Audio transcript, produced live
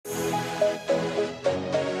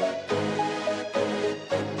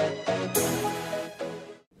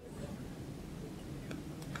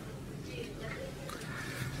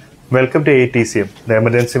Welcome to AETCM, the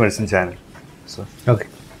Emergency Medicine Channel. Okay.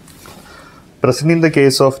 Presenting the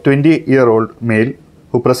case of 20-year-old male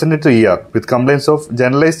who presented to ER with complaints of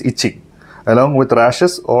generalized itching, along with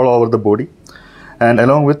rashes all over the body, and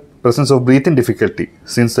along with presence of breathing difficulty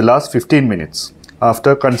since the last 15 minutes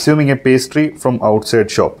after consuming a pastry from outside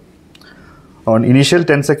shop. On initial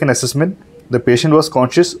 10-second assessment, the patient was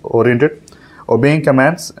conscious, oriented, obeying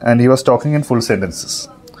commands, and he was talking in full sentences.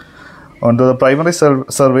 On the primary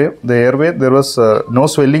survey, the airway, there was no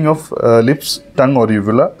swelling of lips, tongue or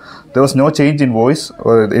uvula. There was no change in voice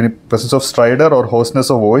or any presence of stridor or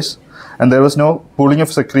hoarseness of voice. And there was no pooling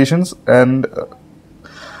of secretions. And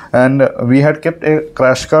we had kept a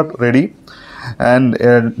crash cart ready. And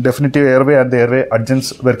definitive airway and the airway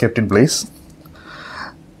adjuncts were kept in place.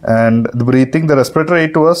 And the breathing, the respiratory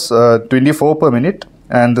rate was 24 per minute.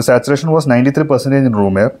 And the saturation was 93% in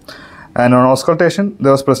room air. And on auscultation,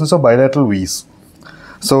 there was presence of bilateral V's.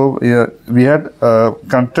 So we had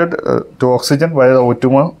connected to oxygen via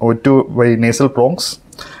O2 by nasal prongs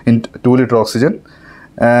in 2 liter oxygen.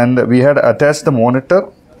 And we had attached the monitor.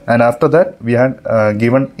 And after that, we had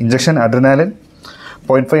given injection adrenaline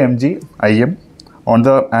 0.5 mg IM on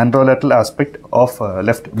the anterolateral aspect of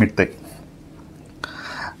left mid-thigh.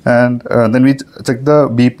 And then we checked the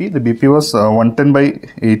BP. The BP was 110 by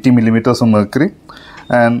 80 millimeters of mercury.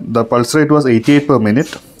 And the pulse rate was 88 per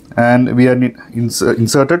minute, and we had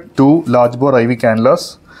inserted 2 large bore IV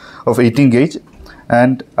cannulas of 18 gauge,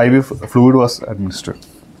 and IV fluid was administered.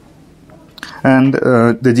 And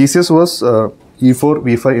the GCS was E4,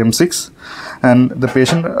 V5, M6, and the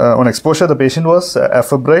patient on exposure, the patient was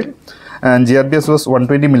afebrile, and GRBS was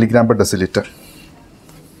 120 milligram per deciliter.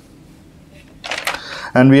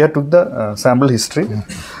 And we had took the sample history.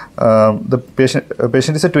 The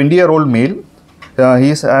patient is a 20-year-old male. He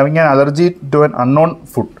is having an allergy to an unknown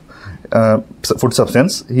food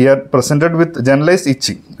substance. He had presented with generalized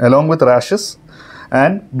itching along with rashes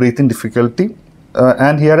and breathing difficulty,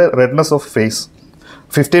 and he had a redness of face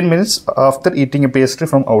 15 minutes after eating a pastry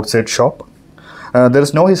from outside shop. There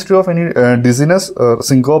is no history of any dizziness,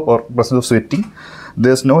 syncope or presence of sweating.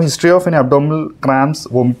 There is no history of any abdominal cramps,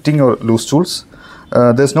 vomiting or loose stools.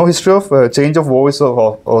 There is no history of change of voice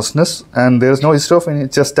or hoarseness, and there is no history of any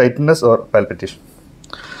chest tightness or palpitation.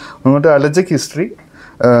 Moving to allergic history,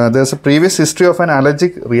 there is a previous history of an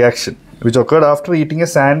allergic reaction which occurred after eating a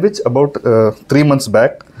sandwich about 3 months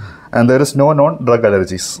back, and there is no known drug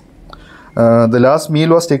allergies. The last meal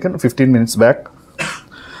was taken 15 minutes back,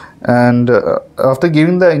 and after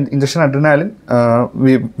giving the injection adrenaline,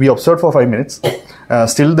 we observed for 5 minutes.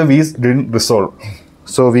 Still the V's didn't resolve.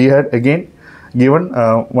 So we had again given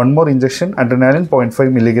one more injection adrenaline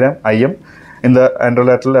 0.5 milligram IM in the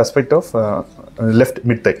anterolateral aspect of left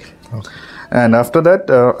mid-thigh. Okay. And after that,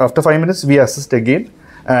 after 5 minutes, we assessed again,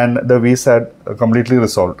 and the V's had completely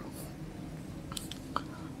resolved.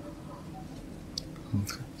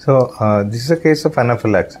 So this is a case of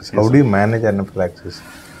anaphylaxis. How do you manage anaphylaxis?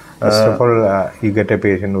 First of all, you get a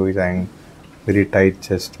patient who is having very tight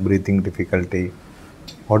chest, breathing difficulty.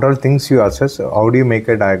 What are things you assess? How do you make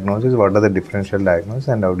a diagnosis? What are the differential diagnoses,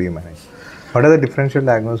 and how do you manage? What are the differential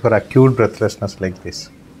diagnoses for acute breathlessness like this?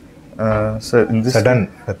 So in this sudden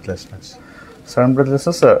breathlessness. Sudden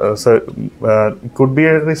breathlessness could be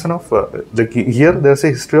a reason of here there is a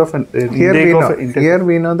history of here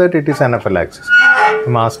we know that it is anaphylaxis.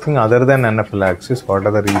 I'm asking, other than anaphylaxis, what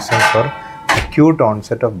are the reasons for acute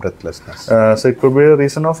onset of breathlessness? So it could be a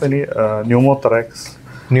reason of any pneumothorax.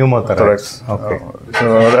 Pneumothorax. Okay.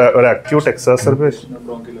 Or acute exacerbation.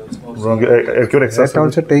 Acute exacerbation. That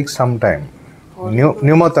also takes some time.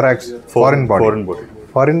 Pneumothorax, foreign body.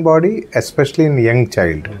 Foreign body, especially in young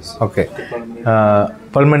child. Okay.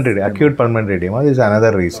 Pulmonary, acute pulmonary edema is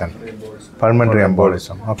another reason. Pulmonary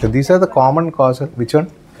embolism. Okay. These are the common causes. Which one?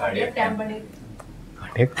 Cardiac tamponade.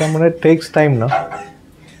 Cardiac tamponade takes time, no?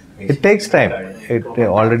 It takes time. It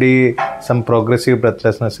already some progressive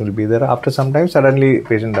breathlessness will be there. After some time, suddenly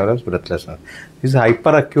patient develops breathlessness. This is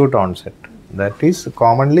hyperacute onset. That is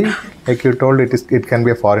commonly, like you told, it can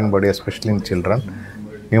be a foreign body, especially in children.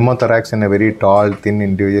 Pneumothorax in a very tall, thin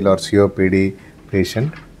individual or COPD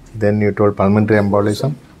patient. Then you told pulmonary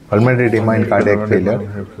embolism, pulmonary edema in cardiac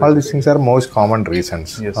failure. All these things are most common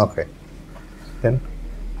reasons. Yes. Okay. Then,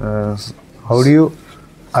 how do you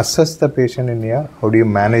assess the patient in here? How do you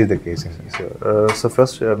manage the case? So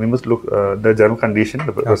first we must look the general condition,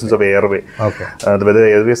 the presence of airway. Okay. Whether the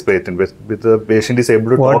airway is patent, with the patient is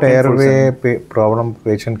able to what talk airway problem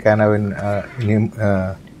patient can have in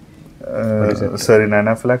Sir, in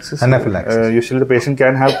anaphylaxis, usually the patient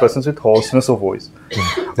can have presence with hoarseness of voice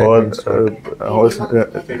or the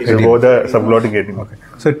subglottic edema. Okay.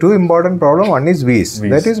 So two important problem. One is wheeze.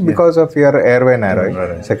 That is because of your airway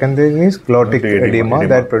narrowing. Second thing is glottic edema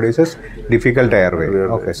that produces difficult airway.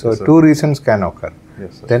 Okay. So two reasons can occur.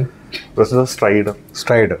 Yes, then presence of stridor.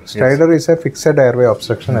 Stridor is a fixed airway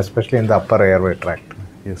obstruction, especially in the upper airway tract.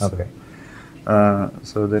 Yes. Okay.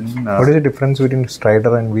 So then, what is the difference between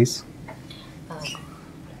stridor and wheeze?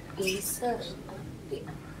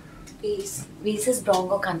 Wheeze is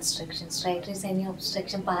bronchoconstriction. Stridor is any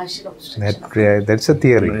obstruction, partial obstruction. That's a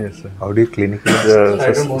theory. Yes, sir. How do you clinically?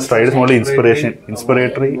 Stridor is only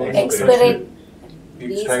inspiratory.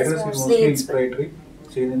 Wheeze is mostly inspiratory.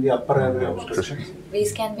 Seen in the upper airway obstruction.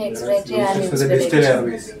 Wheeze can be expiratory and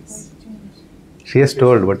inspiratory. She has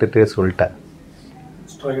told, but it is ulta.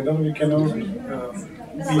 Stridor we cannot.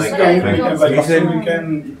 We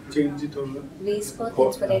can change it over. Wheeze both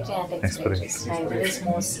inspiratory and expiratory. Stridor is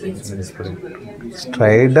mostly inspiratory.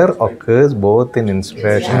 Stridor occurs both in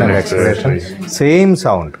inspiration and expiration, same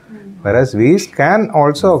sound. Whereas wheeze can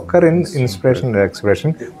also occur in inspiration and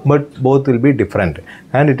expiration, but both will be different,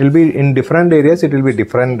 and it will be in different areas. It will be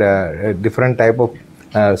different type of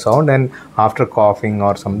sound, and after coughing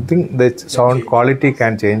or something, the sound quality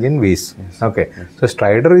can change in wheeze. Okay, so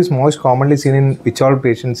stridor is most commonly seen in which all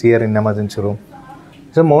patients here in emergency room.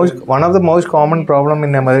 So one of the most common problem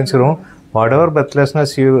in emergency room, whatever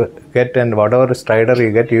breathlessness you get and whatever stridor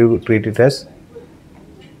you get, you treat it as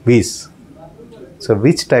wheeze. So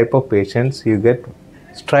which type of patients you get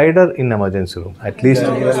stridor in emergency room? At least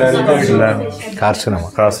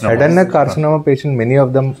carcinoma. Head and neck carcinoma patient, many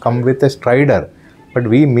of them come with a stridor, but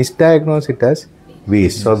we misdiagnose it as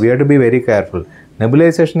wheeze. So we have to be very careful.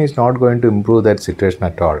 Nebulization is not going to improve that situation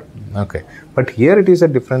at all. Okay, but here it is a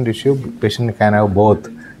different issue. Patient can have both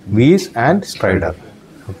wheeze and stridor.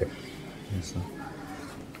 Okay. Yes, sir.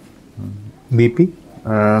 BP?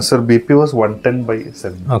 Sir, BP was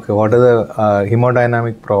 110/7. Okay, what are the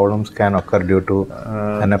hemodynamic problems can occur due to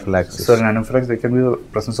anaphylaxis? Sir, in anaphylaxis there can be the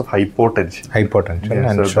presence of hypotension.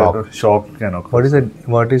 And shock. Shock can occur.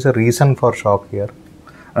 What is the reason for shock here?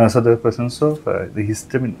 So the presence of the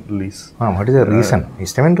histamine release. What is the reason?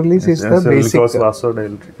 Histamine release is the basic because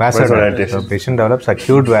vasodilatation. The patient develops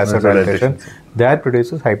acute vasodilatation that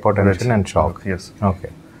produces hypotension and shock. Yes. Okay.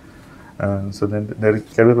 So then there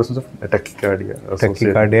can be presence of tachycardia.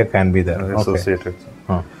 Tachycardia can be there. Associated.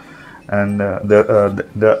 And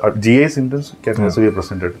the GI symptoms can also be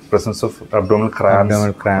presented. Presence of abdominal cramps,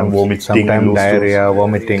 vomiting, sometimes diarrhea, stools,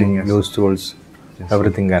 vomiting, loose stools,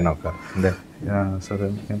 everything can occur. So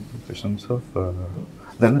then presence of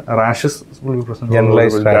then rashes will be present.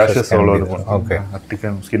 Generalized rashes all over the body. Okay.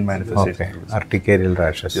 Arterial skin manifestation. Okay. Arterial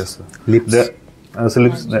rashes. Yes, sir. Lips. So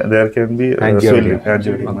lips, there can be angioedema.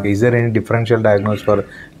 Angioedema. Okay. Is there any differential diagnosis for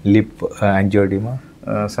lip angioedema?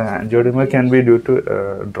 So angioedema can be due to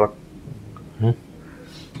drug.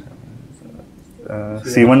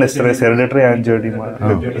 C1 esterase, hereditary angioedema,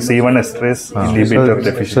 C1 esterase inhibitor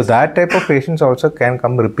deficiency. So that type of patients also can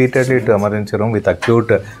come repeatedly to emergency room with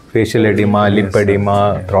acute facial edema, lip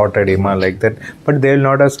edema, throat edema like that, but they will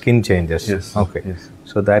not have skin changes. Yes. Okay. Yes.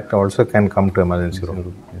 So that also can come to emergency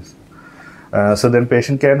room. Yes. So then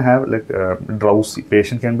patient can have drowsy.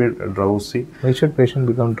 Patient can be drowsy. Why should patient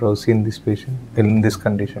become drowsy in this patient, in this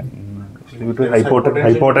condition?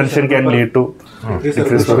 Hypotension can lead to it's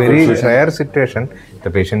a very rare situation. The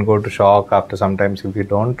patient go to shock after sometimes. If you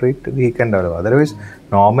don't treat, he can develop. Otherwise,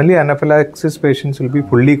 normally anaphylaxis patients will be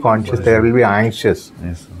fully conscious. They will be anxious.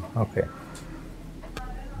 Yes. Okay.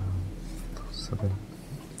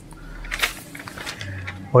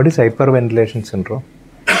 What is hyperventilation syndrome?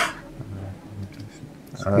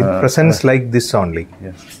 It presents like this only.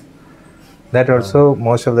 Yes. That also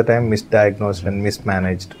most of the time misdiagnosed and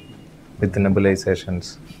mismanaged with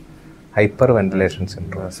nebulizations. Hyperventilation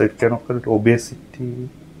syndrome. So it can occur with obesity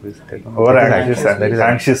or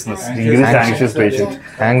anxiousness. Anxious patients.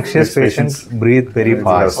 Anxious patients breathe very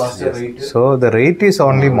fast. Yes. So the rate is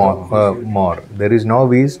only more. There is no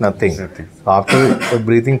wheeze, nothing. So after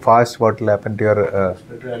breathing fast, what will happen to your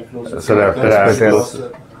respiratory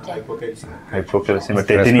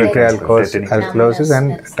alkalosis and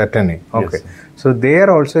tetany? Okay. Yes. So there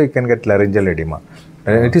also you can get laryngeal edema.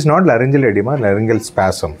 It is not laryngeal edema, laryngeal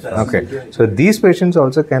spasm. Okay. So these patients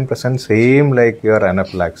also can present same like your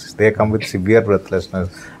anaphylaxis. They come with severe breathlessness.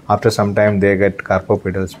 After some time, they get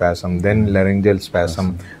carpopedal spasm, then laryngeal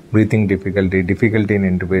spasm, breathing difficulty, difficulty in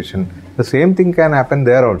intubation. The same thing can happen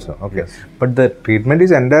there also. Okay, but the treatment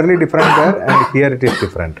is entirely different there, and here it is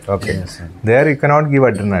different. Okay, there you cannot give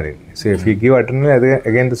adrenaline. So if you give adrenaline,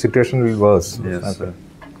 again the situation will worse. Yes, sir.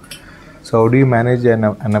 So how do you manage an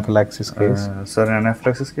anaphylaxis case? Sir, in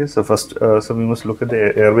anaphylaxis case, so first, so we must look at the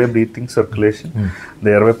airway breathing circulation.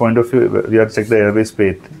 The airway point of view, we have to check the airway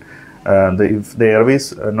patent. If the airway is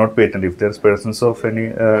not patent, if there is presence of any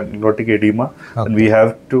glottic edema, then we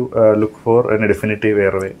have to look for a definitive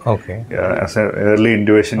airway. Okay. As an early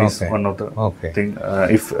intubation is one of the thing.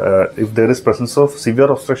 If there is presence of severe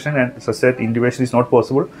obstruction and such that intubation is not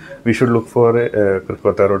possible, we should look for a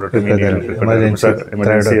cricothyroidotomy, emergency.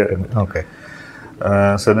 Okay.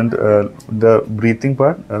 So then the breathing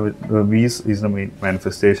part, wheeze is the main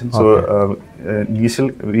manifestation. So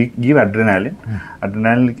initially we give adrenaline.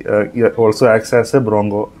 Adrenaline also acts as a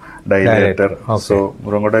bronchodilator. So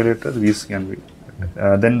bronchodilator, wheeze can be.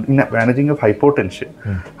 Then in managing of hypotension,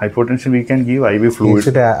 hypotension we can give IV fluid. Is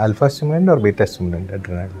it alpha stimulant or beta stimulant,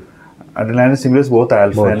 adrenaline? Adrenaline stimulates both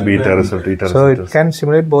alpha and beta receptor. So it can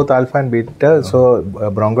stimulate both alpha and beta. So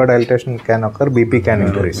bronchodilation can occur, BP can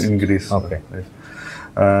increase. Okay.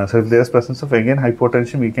 So if there is presence of again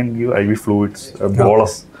hypotension, we can give IV fluids,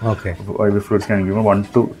 bolus. Okay. IV fluids can be given 1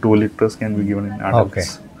 to 2 liters can be given in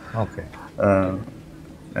adults. Okay.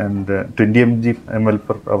 And 20 ml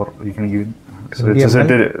per hour we can give. So 10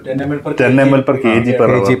 ml per kg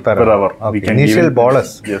per hour. Okay. We can Initial give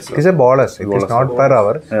bolus. Yes, it is a bolus. It is not per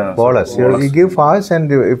hour. Bolus. You give fast,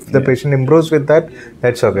 and if the patient improves with that,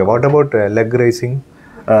 that's okay. What about leg raising?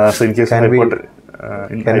 So in case of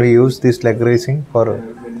can we use this leg raising for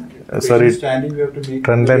standing? We have to make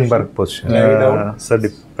Trendelenburg position. So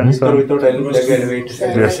depends on without leg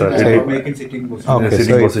elevation. Yes, sir. Making sitting position. Okay, sitting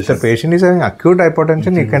so position. if the patient is having acute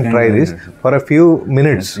hypotension, you can try this for a few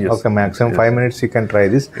minutes. Okay, maximum 5 minutes you can try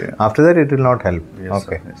this. After that, it will not help. Yes,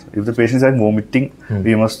 Okay. sir. If the patient is having vomiting,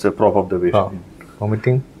 we must prop up the patient.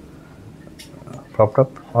 Vomiting, propped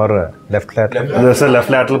up, or left lateral? There's a left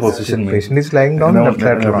lateral position. Patient is lying down, No, left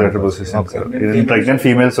lateral position. Okay. In pregnant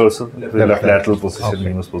females also, the left lateral position,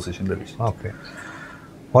 we must position the patient. Okay.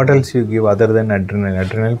 What else you give other than adrenaline?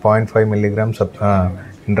 Adrenaline 0.5 milligrams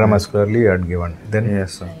intramuscularly you had given. Then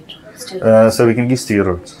Yes, sir. So we can give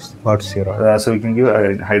steroids. what steroid? So we can give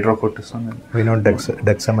hydrocortisone. We know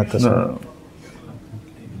dexamethasone.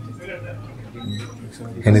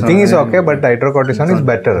 Anything is okay, but hydrocortisone is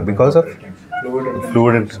better because of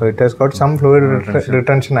Fluid. so it has got some fluid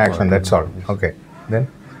retention action. That's all. Okay. Then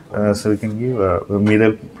So we can give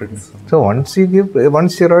medial prednisone. so once you give one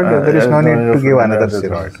steroid, there is no need to give another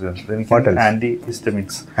steroid. Then we What can else?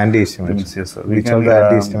 antihistamines. Antihistamines. Yes, sir. Which of the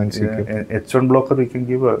antihistamines you give? H1 blocker we can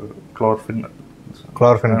give chlorphene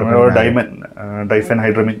Chlorpheniramine. or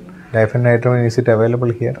diphenhydramine. Diphenhydramine, is it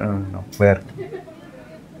available here? No. Where?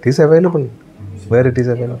 It is available. Where it is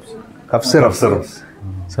available? Cough syrup. Syrups.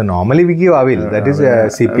 So normally we give Avil, that is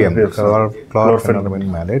CPM, yes, sir. chlorpheniramine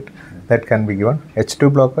malate. That can be given.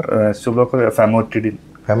 H2 blocker. H2 blocker famotidine.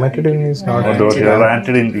 Famotidine is not.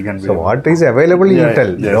 Ranitidine we can be. So what is available you Yeah,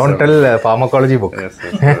 tell. yes, Don't sir. tell pharmacology book. Yes,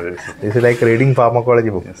 yes, yes, This is like reading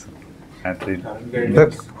pharmacology book. yes. Ranitidine. The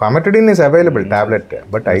famotidine is available, tablet,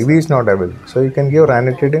 but IV is not available. So you can give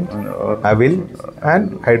ranitidine, Avil,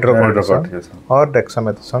 and hydrocortisone yes, sir. or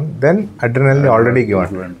dexamethasone. Then adrenaline already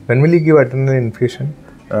given. When will you give adrenaline infusion?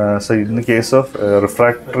 So in the case of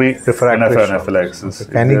refractory anaphylaxis,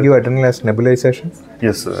 Can you give adrenaline as nebulization?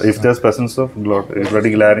 yes, if there's presence of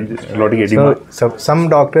glottic edema. So some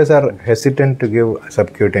doctors are hesitant to give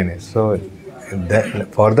subcutaneous. So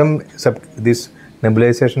for them, this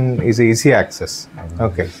nebulization is easy access.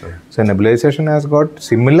 Okay. So nebulization has got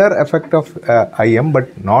similar effect of IM, but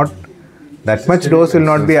not that much dose will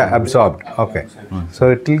not be absorbed. Okay. So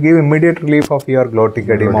it will give immediate relief of your glottic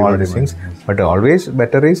edema, all these things. But always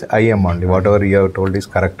better is IM only. Whatever you have told is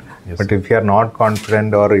correct. But if you are not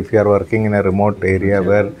confident, or if you are working in a remote area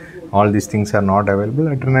where all these things are not available,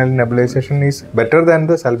 adrenaline nebulization is better than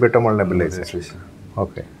the salbutamol nebulization.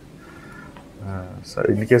 Okay. So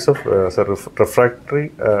in the case of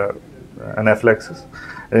refractory anaphylaxis,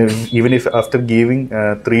 even if after giving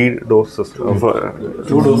 3 doses of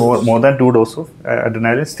more than 2 doses of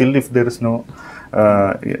adrenaline, still if there is no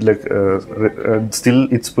still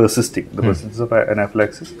it's persisting, the persistence of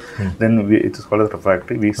anaphylaxis, then it is called as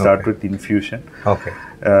refractory. We start with infusion. Okay.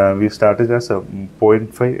 We started as a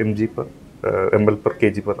 0.5 ml per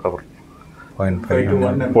kg per hour.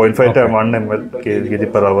 0.5 to 1 ml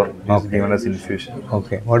kg per hour is given as infusion.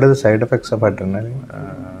 Okay. What are the side effects of adrenaline?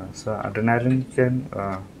 So adrenaline can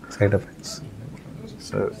Side effects.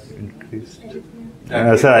 Sir, increased.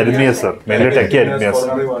 Sir, arrhythmias, sir. Mainly tachyarrhythmias.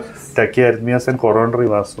 Tachyarrhythmias and coronary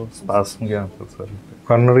vasospasm can occur, sir.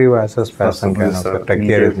 Coronary vasospasm can Yes, sir. occur,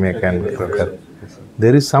 tachyarrhythmia can occur.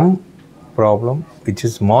 There is some problem which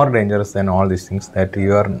is more dangerous than all these things that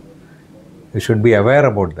you should be aware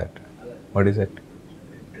about that. What is it?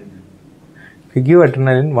 If you give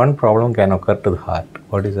adrenaline, one problem can occur to the heart.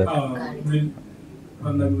 What is that?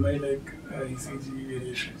 On the my ECG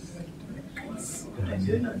variations.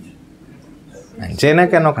 Angina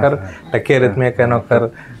can occur, tachyarrhythmia can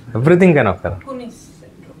occur, everything can occur.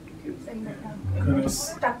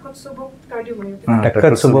 Takotsubo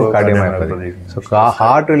cardiomyopathy. So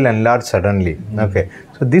heart will enlarge suddenly. Okay.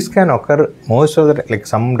 So this can occur most of the like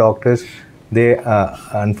some doctors they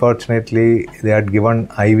unfortunately they are given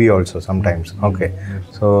IV also sometimes. Okay.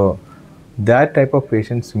 So that type of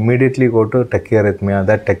patients immediately go to tachyarrhythmia.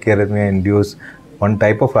 That tachyarrhythmia induce one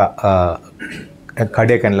type of a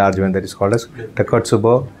cardiac enlargement that is called as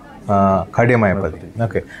Takotsubo cardiomyopathy.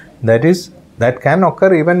 Okay. That can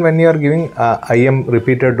occur even when you are giving IM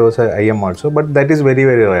repeated dose IM also, but that is very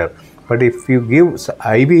rare. But if you give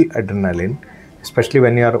IV adrenaline, especially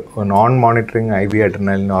when you are non-monitoring IV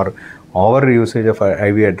adrenaline or over usage of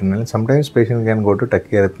IV adrenaline, sometimes patients can go to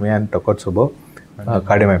tachyarrhythmia and Takotsubo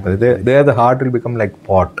cardiomyopathy. There the heart will become like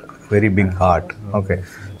pot, very big heart. Okay,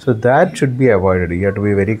 so that should be avoided. You have to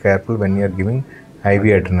be very careful when you are giving IV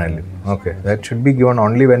adrenaline. Okay, that should be given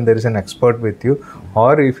only when there is an expert with you,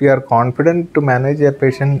 or if you are confident to manage a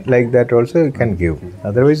patient like that also you can give.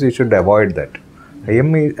 Otherwise you should avoid that.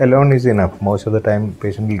 IM alone is enough. Most of the time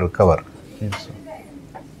patient will recover. Yes, sir.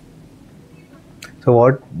 So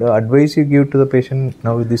what advice you give to the patient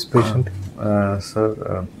now with this patient?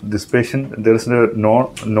 Sir, this patient, there is a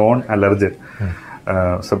known allergen.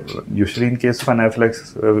 So usually in case of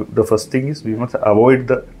anaphylaxis, the first thing is we must avoid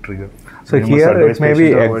the trigger. So here it may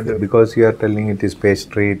be egg, because you are telling it is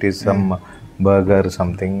pastry, it is some burger,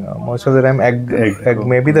 something. Most of the time egg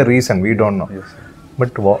may be the reason, we don't know. Yes,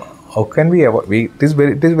 but how can we avoid? It is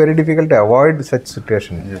very difficult to avoid such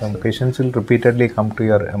situation. Yes, some sir. patients will repeatedly come to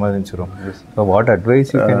your emergency room. Yes. So what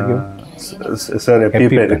advice you can give? Sir,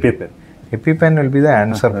 EpiPen. EpiPen will be the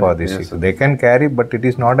answer for this yes, issue. They can carry, but it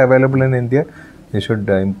is not available in India. They should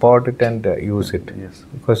import it and use it. Yes.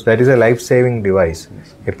 Because that is a life-saving device,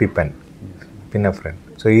 EpiPen, epinephrine.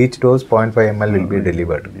 So each dose 0.5 ml will be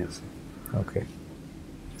delivered. Yes. Okay.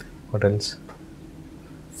 What else?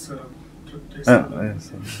 Yes, serum. So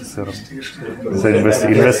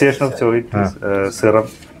investigation of choice is serum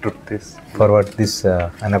tryptase. For what? This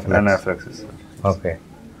anaphylaxis. Anaphylaxis. Okay.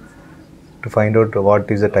 To find out what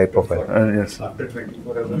is the type of Yes. After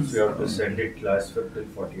 24 hours, you have to send it last for till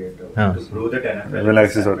 48 hours Ah. to prove that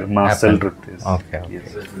Anaphylaxis or mast cell tryptase. Okay.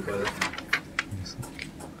 Yes. Because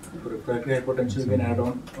for refractory hypertension, you can add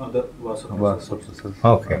on other vasopressors.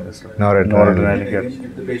 Okay. Noradrenaline. Again,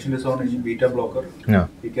 if the patient is on any beta blocker, No.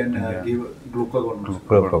 he can give glucagon.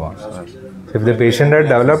 Glucagon. So if the patient had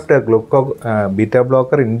developed a beta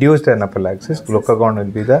blocker induced anaphylaxis, glucagon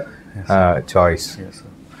will be the choice. Yes, sir.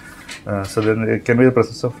 So then it can be the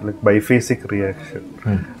presence of like biphasic reaction.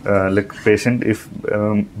 Like patient if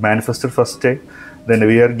manifested first time, then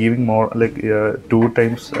we are giving more like 2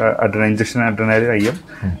 times injection adrenaline IM.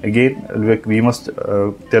 Again, like we must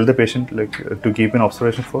tell the patient like to keep in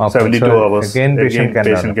observation for 72 hours. Again, patient can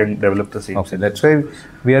develop the same. Okay, that's why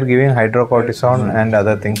we are giving hydrocortisone and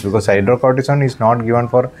other things, because hydrocortisone is not given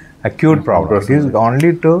for acute problem. It is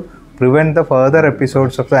only to prevent the further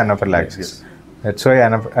episodes of the anaphylaxis. That's why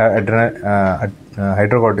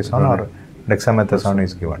hydrocortisone or dexamethasone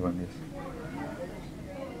is given.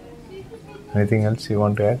 Anything else you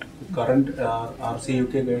want to add? Current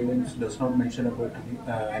RCUK guidelines does not mention about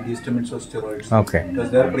antihistamines or steroids. Okay. It was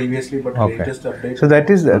there previously, but Okay. latest update. So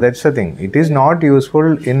that's the thing. It is not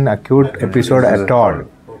useful in acute episode at all.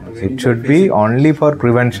 It should be only for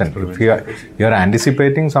prevention. If you are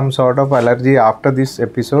anticipating some sort of allergy after this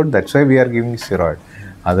episode, that's why we are giving steroid.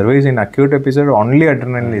 Otherwise, in acute episode, only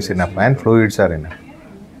adrenaline is enough and fluids are enough.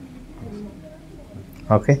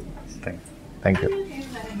 Okay? Thank you. Thank you.